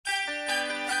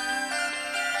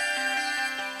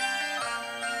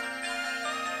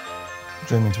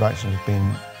Dream Into Action has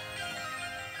been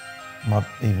my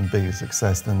even bigger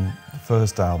success than the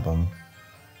first album.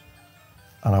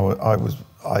 And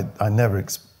I never,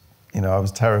 you know, I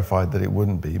was terrified that it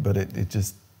wouldn't be, but it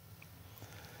just,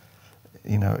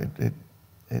 you know,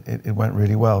 it went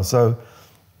really well. So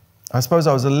I suppose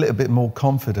I was a little bit more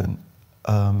confident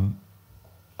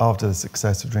after the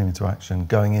success of Dream Into Action,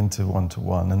 going into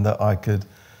one-to-one, and that I could,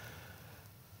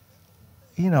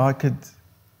 you know, I could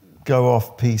go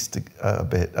off piste a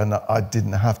bit, and I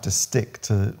didn't have to stick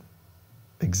to,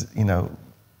 you know,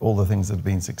 all the things that have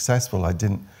been successful. I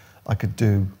could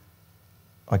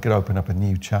open up a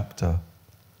new chapter,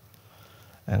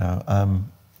 you know,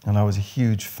 and I was a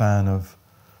huge fan of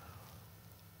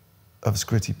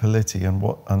Scritti Politti and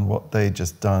what they'd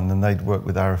just done, and they'd worked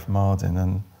with Arif Marden,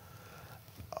 and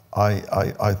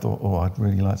I thought, oh, I'd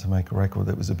really like to make a record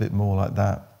that was a bit more like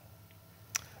that,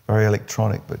 very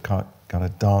electronic but kind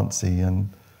of dancey and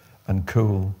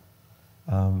cool,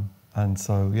 and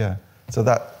so yeah, so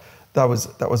that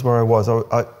was where I was.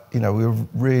 You know, we were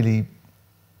really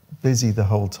busy the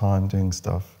whole time doing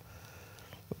stuff,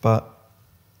 but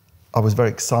I was very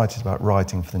excited about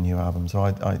writing for the new album. So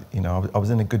you know, I was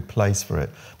in a good place for it,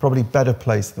 probably better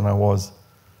place than I was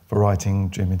for writing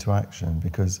Dream Into Action,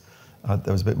 because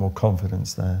there was a bit more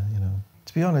confidence there. You know,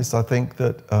 to be honest, I think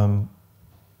that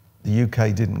the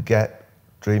UK didn't get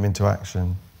Dream Into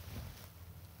Action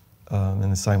in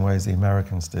the same way as the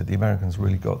Americans did. The Americans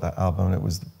really got that album, and it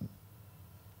was,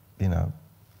 you know,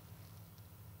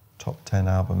 top 10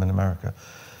 album in America,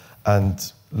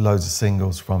 and loads of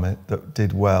singles from it that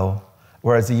did well.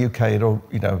 Whereas the UK,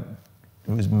 you know,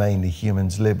 it was mainly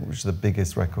Humans Live, which is the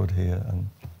biggest record here.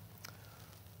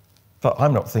 But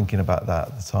I'm not thinking about that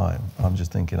at the time. I'm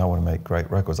just thinking, I want to make great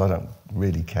records. I don't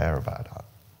really care about that.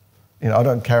 You know, I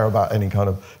don't care about any kind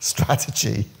of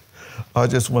strategy. I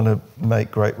just want to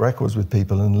make great records with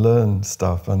people and learn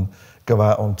stuff and go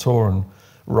out on tour and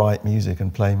write music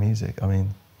and play music. I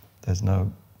mean, there's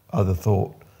no other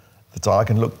thought that I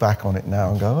can look back on it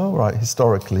now and go, oh, right,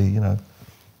 historically, you know.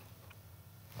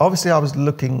 Obviously, I was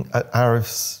looking at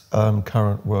Arif's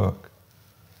current work.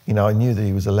 You know, I knew that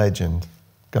he was a legend,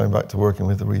 going back to working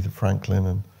with Aretha Franklin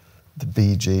and the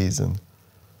Bee Gees and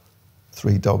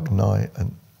Three Dog Night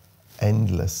and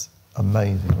endless,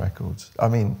 amazing records. I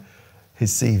mean,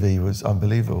 his CV was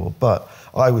unbelievable, but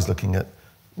I was looking at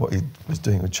what he was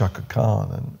doing with Chaka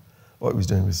Khan and what he was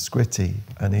doing with Scritti,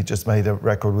 and he just made a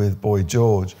record with Boy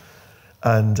George,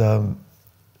 and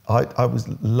I was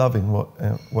loving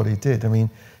what he did. I mean,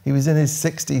 he was in his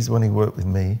 60s when he worked with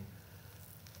me,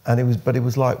 and it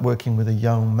was like working with a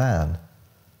young man,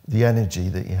 the energy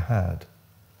that he had,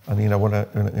 and you know, when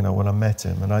I met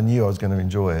him, and I knew I was going to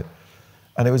enjoy it,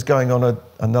 and it was going on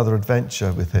another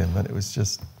adventure with him, and it was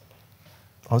just,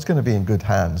 I was going to be in good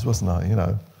hands, wasn't I? You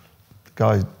know, the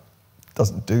guy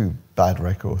doesn't do bad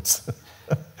records.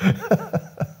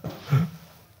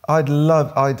 I'd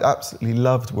absolutely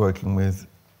loved working with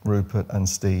Rupert and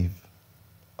Steve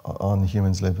on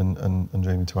Humans Live and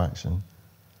Dream Into Action.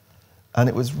 And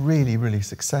it was really, really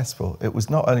successful. It was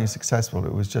not only successful,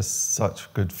 it was just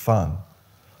such good fun.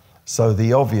 So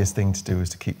the obvious thing to do is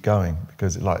to keep going,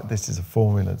 because like, this is a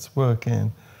formula that's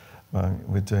working,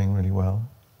 we're doing really well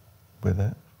with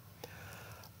it.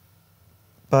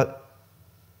 But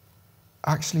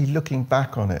actually looking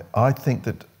back on it, I think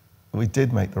that I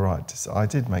did make the right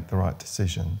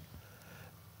decision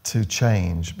to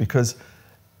change, because,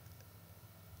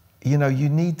 you know, you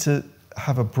need to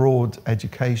have a broad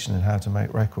education in how to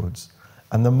make records.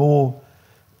 And the more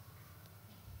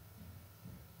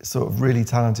sort of really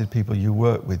talented people you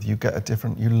work with, you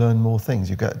learn more things,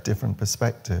 you get a different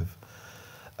perspective.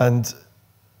 And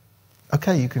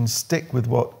okay, you can stick with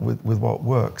what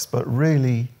works, but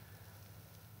really,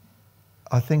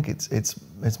 I think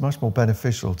it's much more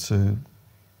beneficial to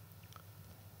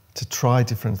try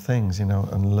different things, you know,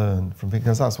 and learn from,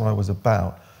 because that's what I was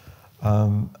about.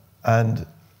 And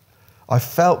I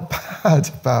felt bad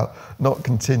about not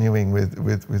continuing with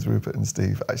Rupert and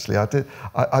Steve. Actually, I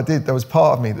did. There was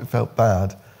part of me that felt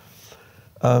bad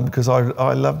because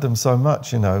I loved them so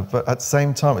much, you know. But at the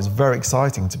same time, it's very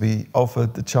exciting to be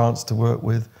offered the chance to work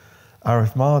with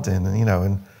Arif Marden, and you know,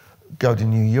 and go to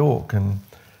New York and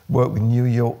work with New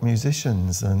York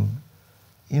musicians, and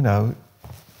you know,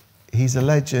 he's a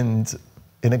legend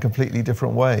in a completely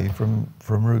different way from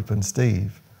Rupert and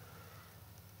Steve.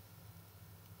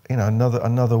 You know,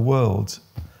 another world.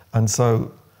 And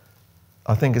so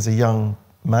I think as a young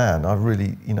man, I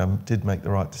really, you know, did make the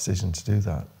right decision to do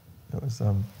that. It was,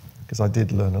 because I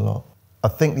did learn a lot. I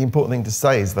think the important thing to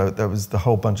say is that there was the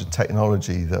whole bunch of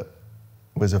technology that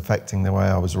was affecting the way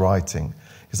I was writing.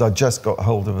 because I just got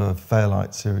hold of a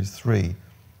Fairlight Series 3,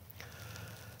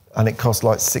 and it cost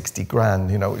like 60 grand,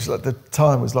 you know, which at the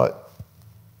time was like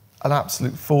an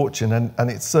absolute fortune, and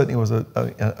it certainly was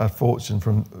a fortune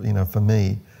from, you know, for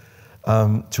me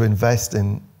to invest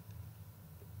in,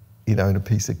 you know, in a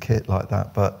piece of kit like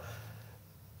that. But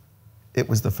it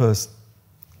was the first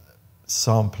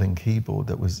sampling keyboard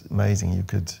that was amazing.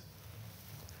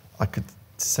 I could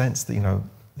sense that, you know,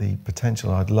 the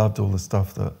potential. I'd loved all the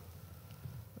stuff that,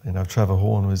 you know, Trevor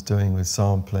Horn was doing with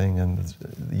sampling and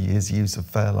his use of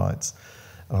Fairlights.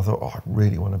 And I thought, oh, I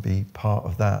really want to be part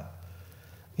of that,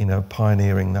 you know,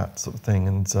 pioneering that sort of thing.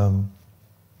 And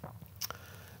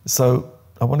so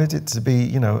I wanted it to be,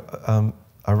 you know,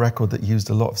 a record that used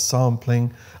a lot of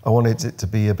sampling. I wanted it to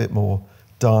be a bit more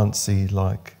dancey,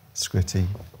 like Scritti.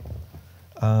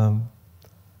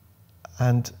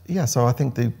 And yeah, so I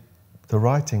think the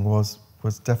writing was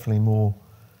definitely more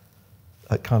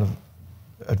kind of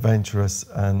adventurous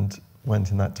and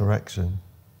went in that direction.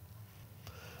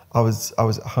 I was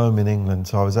at home in England,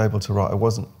 so I was able to write. I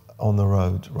wasn't on the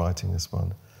road writing this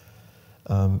one,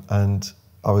 and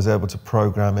I was able to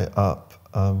program it up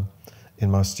in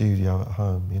my studio at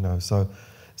home. You know, so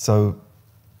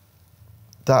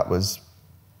that was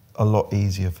a lot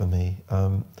easier for me.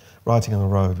 Writing on the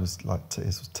road was like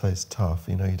it's tough.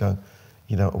 You know,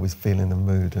 you don't always feel in the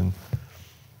mood, and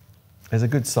there's a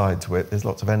good side to it. There's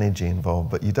lots of energy involved,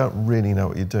 but you don't really know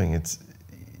what you're doing.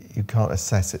 You can't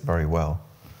assess it very well.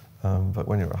 But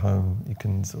when you're at home, you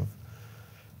can sort of,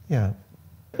 yeah.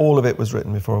 All of it was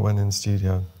written before I went in the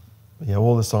studio. Yeah,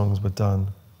 all the songs were done.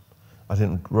 I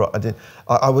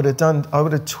would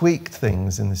have tweaked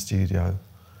things in the studio,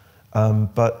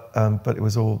 but it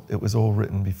was all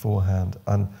written beforehand,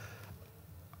 and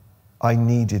I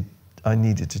needed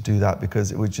to do that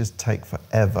because it would just take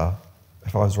forever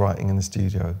if I was writing in the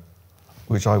studio,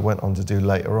 which I went on to do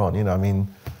later on. You know, I mean,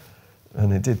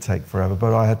 and it did take forever,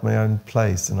 but I had my own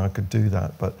place and I could do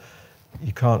that. But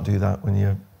you can't do that when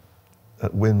you're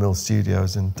at Windmill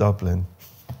Studios in Dublin.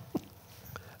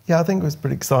 Yeah, I think it was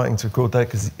pretty exciting to record there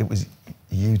because it was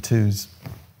U2's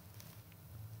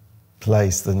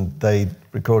place, and they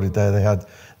recorded there. They had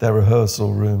their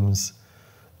rehearsal rooms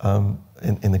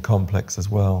in the complex as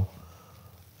well.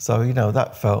 So, you know,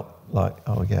 that felt like,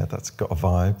 oh yeah, that's got a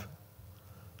vibe.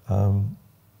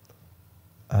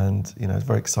 And, you know, it's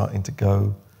very exciting to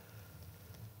go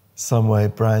somewhere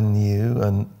brand new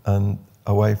and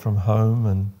away from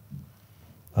home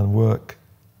and work,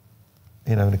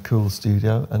 you know, in a cool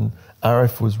studio. And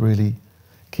Arif was really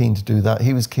keen to do that.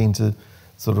 He was keen to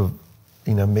sort of,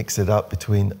 you know, mix it up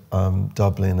between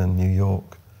Dublin and New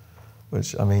York,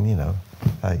 which, I mean, you know,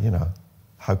 hey, you know,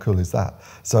 how cool is that?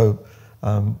 So,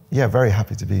 yeah, very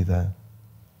happy to be there.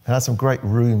 And had some great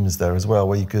rooms there as well,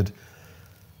 where you could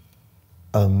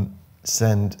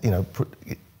send, you know,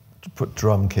 put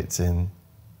drum kits in,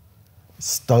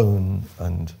 stone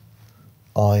and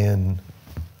iron,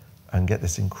 and get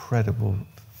this incredible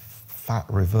fat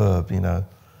reverb, you know,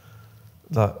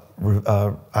 that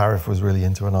Arif was really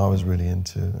into and I was really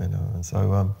into, you know. And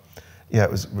so, yeah,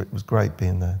 it was great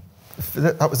being there.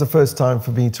 That was the first time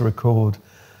for me to record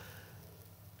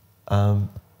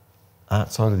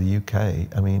outside of the UK.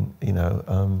 I mean, you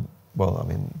know, well, I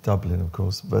mean, Dublin, of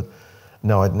course, but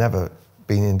no, I'd never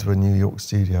been into a New York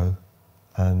studio.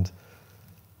 And,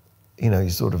 you know, you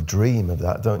sort of dream of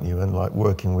that, don't you? And like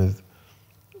working with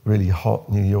really hot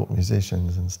New York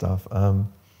musicians and stuff.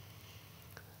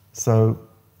 So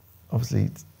obviously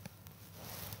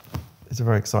it's a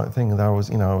very exciting thing. And I was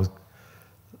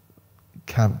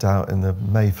camped out in the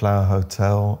Mayflower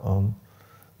Hotel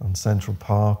on Central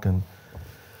Park, and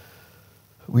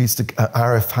we used to,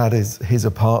 Arif had his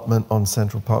apartment on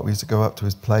Central Park. We used to go up to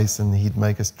his place and he'd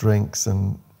make us drinks,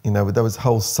 and, you know, there was a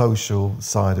whole social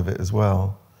side of it as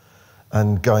well.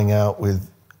 And going out with,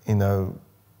 you know,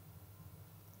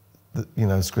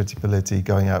 Scritti Politti,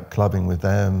 going out clubbing with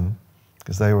them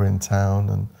because they were in town,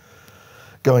 and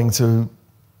going to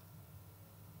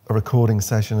a recording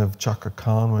session of Chaka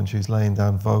Khan when she was laying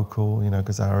down vocal, you know,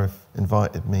 because Arif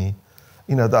invited me.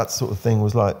 You know, that sort of thing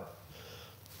was like,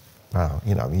 wow,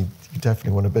 you know, you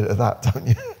definitely want a bit of that, don't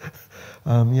you?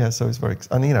 Yeah, so it's very,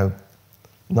 and, you know,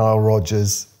 Nile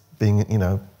Rodgers being, you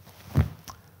know,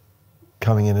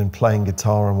 coming in and playing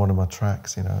guitar on one of my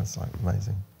tracks, you know, it's like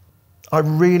amazing. I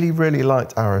really, really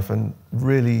liked Arif, and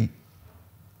really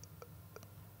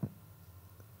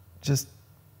just,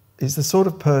 he's the sort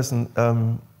of person,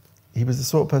 he was the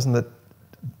sort of person that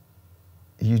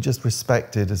you just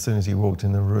respected as soon as he walked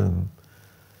in the room.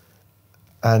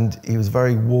 And he was a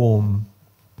very warm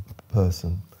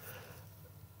person.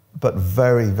 but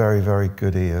very, very, very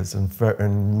good ears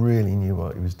and really knew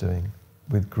what he was doing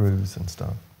with grooves and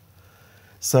stuff.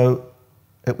 So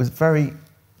it was very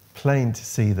plain to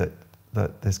see that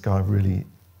this guy really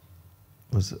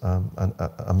was an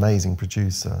amazing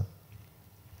producer.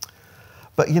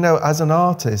 But, you know, as an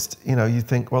artist, you know, you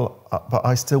think, well, but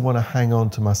I still want to hang on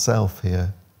to myself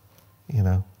here, you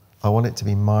know. I want it to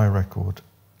be my record.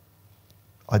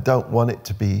 I don't want it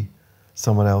to be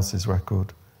someone else's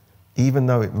record, even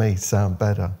though it may sound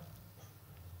better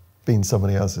being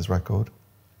somebody else's record.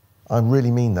 I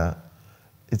really mean that.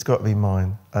 It's got to be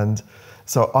mine. And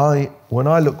so when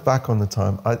I look back on the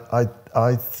time,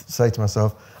 I say to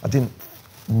myself, I didn't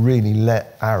really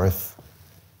let Arif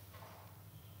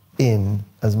in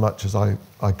as much as I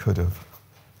could have,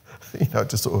 you know,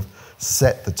 to sort of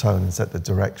set the tone and set the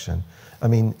direction. I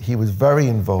mean, he was very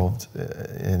involved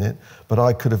in it, but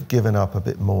I could have given up a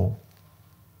bit more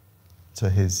to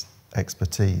his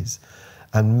expertise.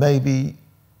 And maybe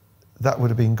that would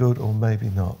have been good, or maybe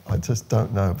not. I just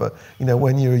don't know. But, you know,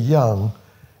 when you're young,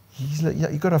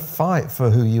 you've got to fight for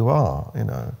who you are, you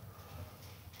know.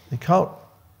 You can't,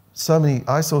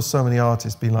 I saw so many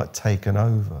artists being like taken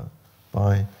over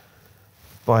by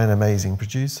an amazing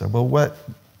producer. Well,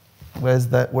 where's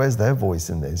their voice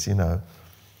in this, you know?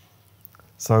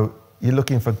 So you're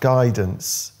looking for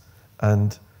guidance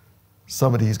and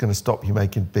somebody who's going to stop you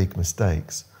making big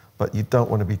mistakes, but you don't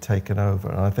want to be taken over.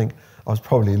 And I think I was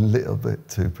probably a little bit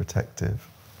too protective.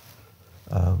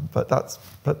 But that's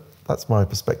my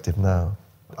perspective now.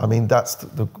 I mean, that's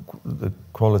the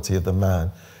quality of the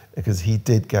man, because he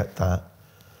did get that,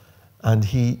 and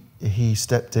he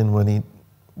stepped in when he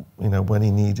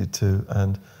needed to,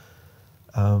 and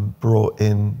brought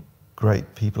in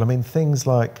great people. I mean, things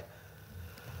like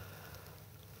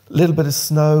A Little Bit of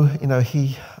Snow. You know,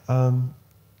 he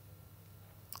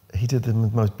did the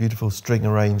most beautiful string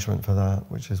arrangement for that,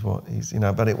 which is what he's, you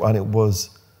know, and it was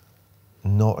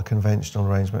not a conventional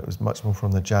arrangement. It was much more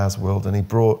from the jazz world, and he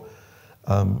brought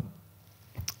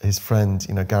his friend,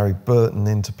 you know, Gary Burton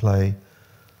in to play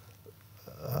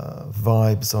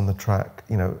vibes on the track.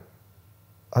 You know,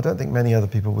 I don't think many other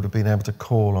people would have been able to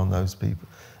call on those people,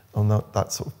 on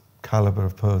that sort of caliber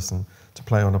of person to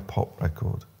play on a pop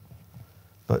record.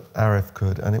 But Arif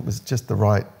could, and it was just the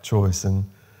right choice. And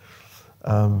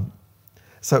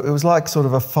so it was like sort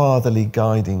of a fatherly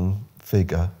guiding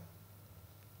figure,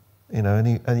 you know.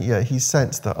 And he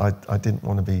sensed that I didn't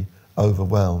want to be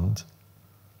overwhelmed.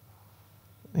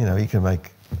 You know, he can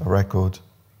make a record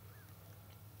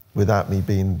without me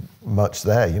being much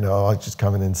there. You know, I just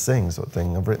come in and sing, sort of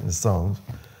thing. I've written the songs,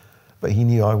 but he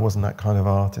knew I wasn't that kind of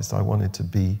artist. I wanted to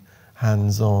be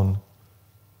hands-on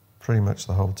pretty much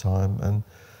the whole time. And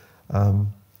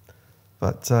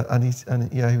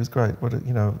he was great.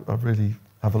 You know, I really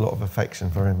have a lot of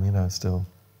affection for him, you know, still.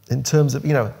 In terms of,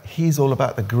 you know, he's all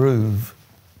about the groove.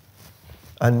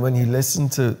 And when you listen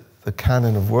to the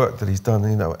canon of work that he's done,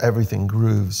 you know, everything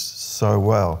grooves so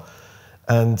well.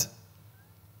 And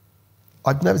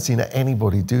I've never seen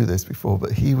anybody do this before,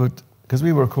 but he would, because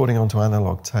we were recording onto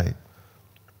analog tape.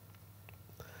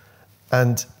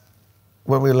 And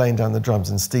when we were laying down the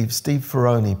drums, and Steve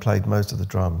Ferroni played most of the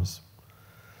drums,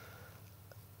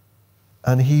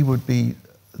 and he would be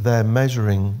there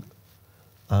measuring,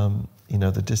 you know,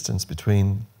 the distance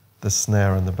between the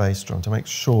snare and the bass drum to make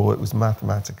sure it was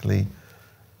mathematically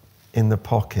in the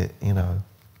pocket, you know.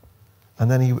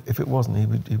 And then if it wasn't,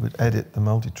 he would edit the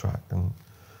multitrack, and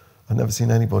I've never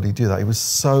seen anybody do that. He was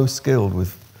so skilled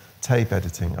with tape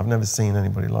editing. I've never seen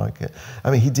anybody like it.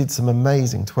 I mean, he did some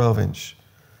amazing 12-inch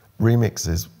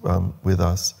remixes with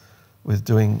us, with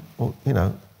doing, well, you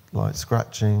know, like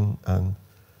scratching, and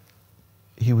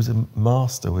he was a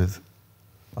master with.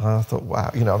 I thought, wow,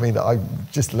 you know, I mean, I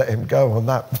just let him go on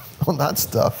that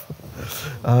stuff.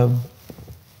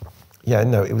 Yeah,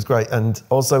 no, it was great. And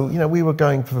also, you know, we were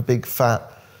going for big fat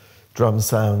drum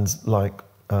sounds, like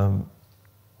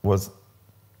was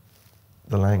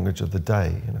the language of the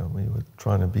day. You know, we were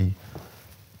trying to be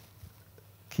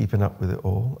keeping up with it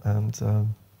all, and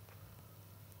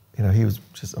you know, he was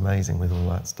just amazing with all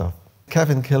that stuff.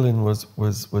 Kevin Killen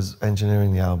was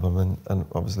engineering the album, and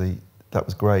obviously that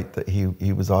was great that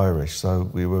he was Irish, so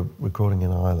we were recording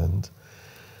in Ireland,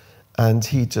 and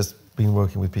he'd just been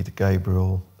working with Peter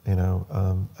Gabriel, you know,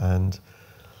 and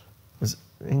was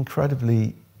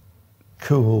incredibly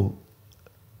cool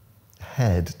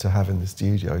head to have in the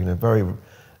studio, you know, very,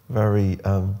 very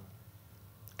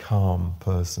calm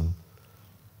person,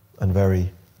 and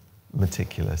very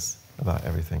meticulous about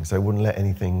everything. So he wouldn't let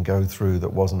anything go through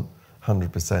that wasn't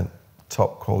 100%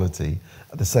 top quality.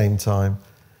 At the same time,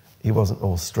 he wasn't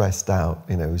all stressed out,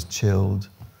 you know, he was chilled.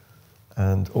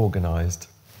 and organised.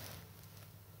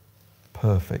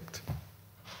 Perfect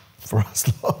for us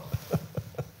lot.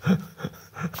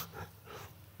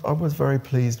 I was very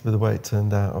pleased with the way it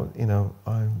turned out. You know,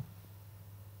 I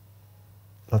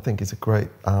think it's a great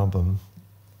album,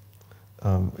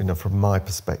 you know, from my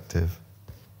perspective,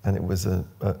 and it was a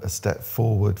step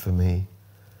forward for me,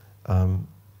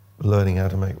 learning how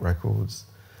to make records,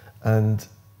 and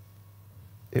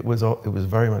it was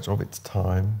very much of its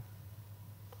time.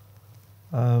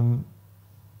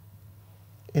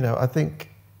 You know, I think,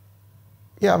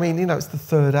 yeah, I mean, you know, it's the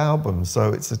third album,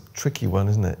 so it's a tricky one,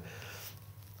 isn't it?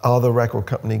 Are the record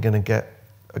company you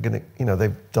know,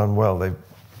 they've done well. They've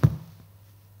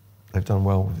done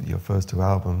well with your first two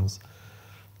albums.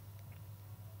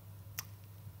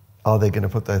 Are they going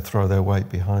to throw their weight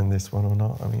behind this one or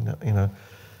not? I mean, you know,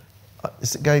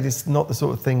 it's not the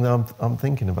sort of thing that I'm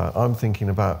thinking about. I'm thinking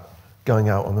about going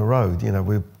out on the road. You know,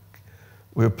 we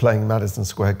were playing Madison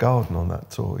Square Garden on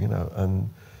that tour, you know, and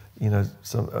you know,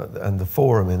 and the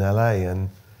Forum in LA and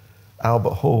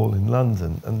Albert Hall in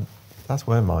London, and that's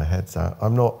where my head's at.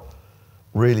 I'm not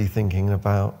really thinking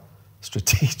about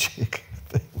strategic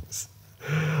things.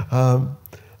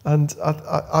 And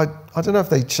I don't know if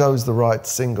they chose the right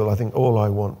single. I think All I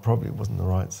Want probably wasn't the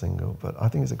right single, but I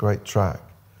think it's a great track.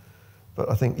 But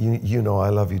I think You Know I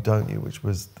Love You, Don't You, which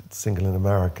was the single in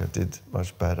America, did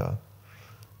much better.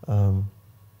 But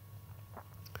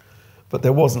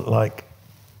there wasn't, like,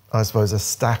 I suppose, a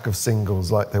stack of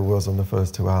singles like there was on the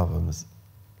first two albums,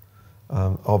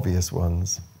 obvious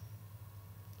ones.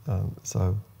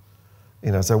 So,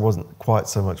 you know, so it wasn't quite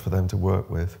so much for them to work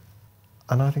with.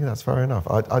 And I think that's fair enough.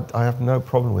 I have no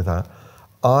problem with that.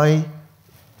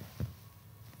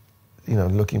 You know,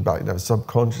 looking back, you know,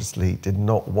 subconsciously did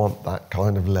not want that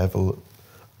kind of level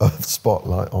of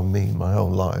spotlight on me my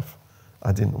whole life.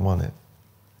 I didn't want it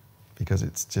because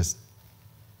it's just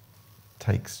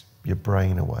takes your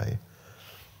brain away.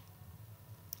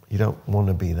 You don't want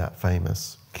to be that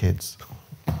famous, kids.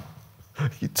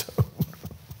 You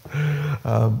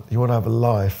don't. You want to have a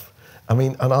life. I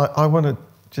mean, and I want to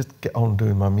just get on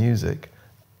doing my music,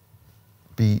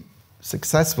 be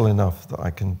successful enough that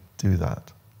I can do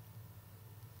that.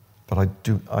 But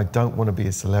I don't want to be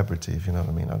a celebrity, if you know what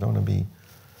I mean. I don't want to be,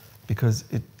 because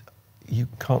you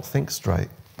can't think straight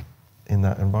in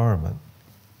that environment.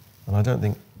 And I don't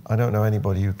know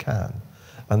anybody who can.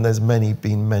 And there's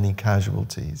been many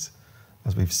casualties,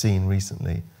 as we've seen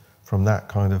recently, from that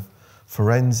kind of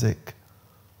forensic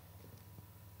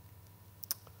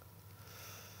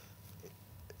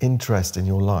interest in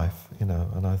your life, you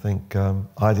know. And I think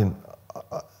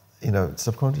you know,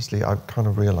 subconsciously I kind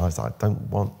of realised I don't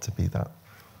want to be that.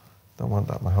 Don't want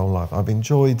that my whole life. I've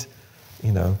enjoyed,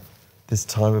 you know, this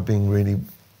time of being really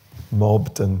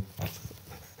mobbed and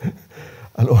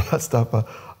and all that stuff. But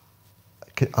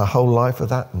a whole life of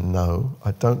that? No,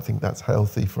 I don't think that's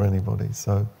healthy for anybody.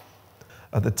 So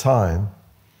at the time,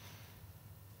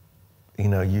 you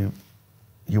know, you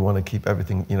want to keep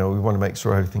everything, you know, we want to make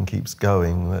sure everything keeps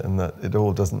going and that it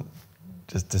all doesn't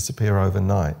just disappear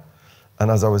overnight. And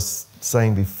as I was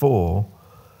saying before,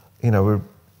 you know, we're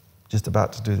just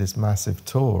about to do this massive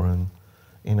tour and,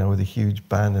 you know, with a huge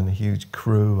band and a huge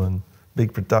crew and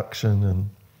big production, and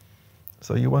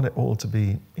so you want it all to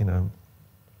be, you know.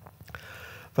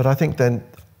 But I think then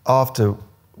after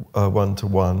One to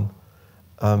One,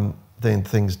 then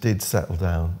things did settle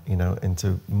down, you know,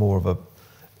 into more of a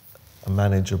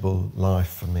manageable life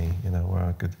for me, you know, where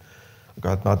I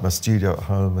had my studio at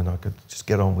home and I could just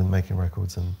get on with making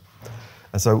records, and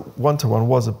so One to One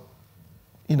was a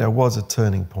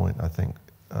turning point, I think,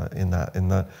 in that,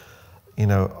 you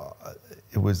know,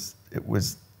 it was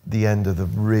the end of the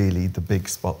big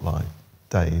spotlight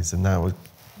days, and that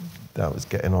was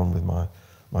getting on with my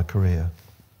career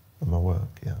and my work.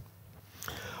 Yeah.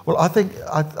 Well, I think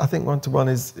One to One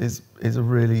is a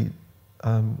really,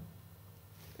 you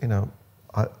know,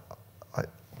 I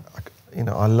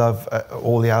love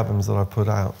all the albums that I've put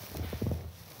out.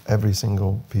 Every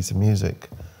single piece of music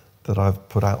that I've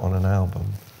put out on an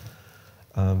album,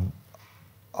 I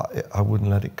wouldn't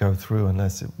let it go through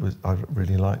unless I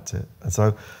really liked it. And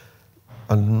so,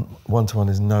 and One to One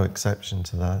is no exception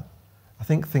to that. I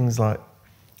think things like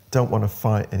Don't Want to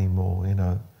Fight Anymore, you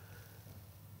know,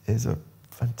 is a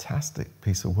fantastic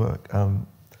piece of work, and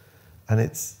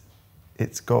it's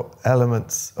got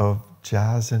elements of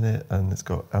jazz in it, and it's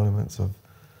got elements of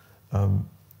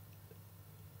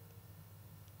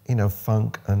you know,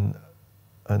 funk and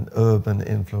urban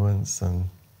influence, and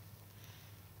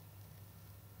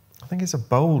I think it's a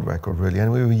bold record, really.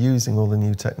 And we were using all the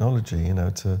new technology, you know,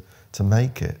 to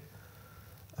make it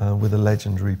with a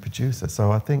legendary producer.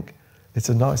 So I think it's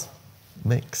a nice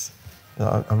mix.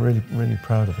 I'm really, really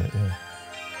proud of it, yeah.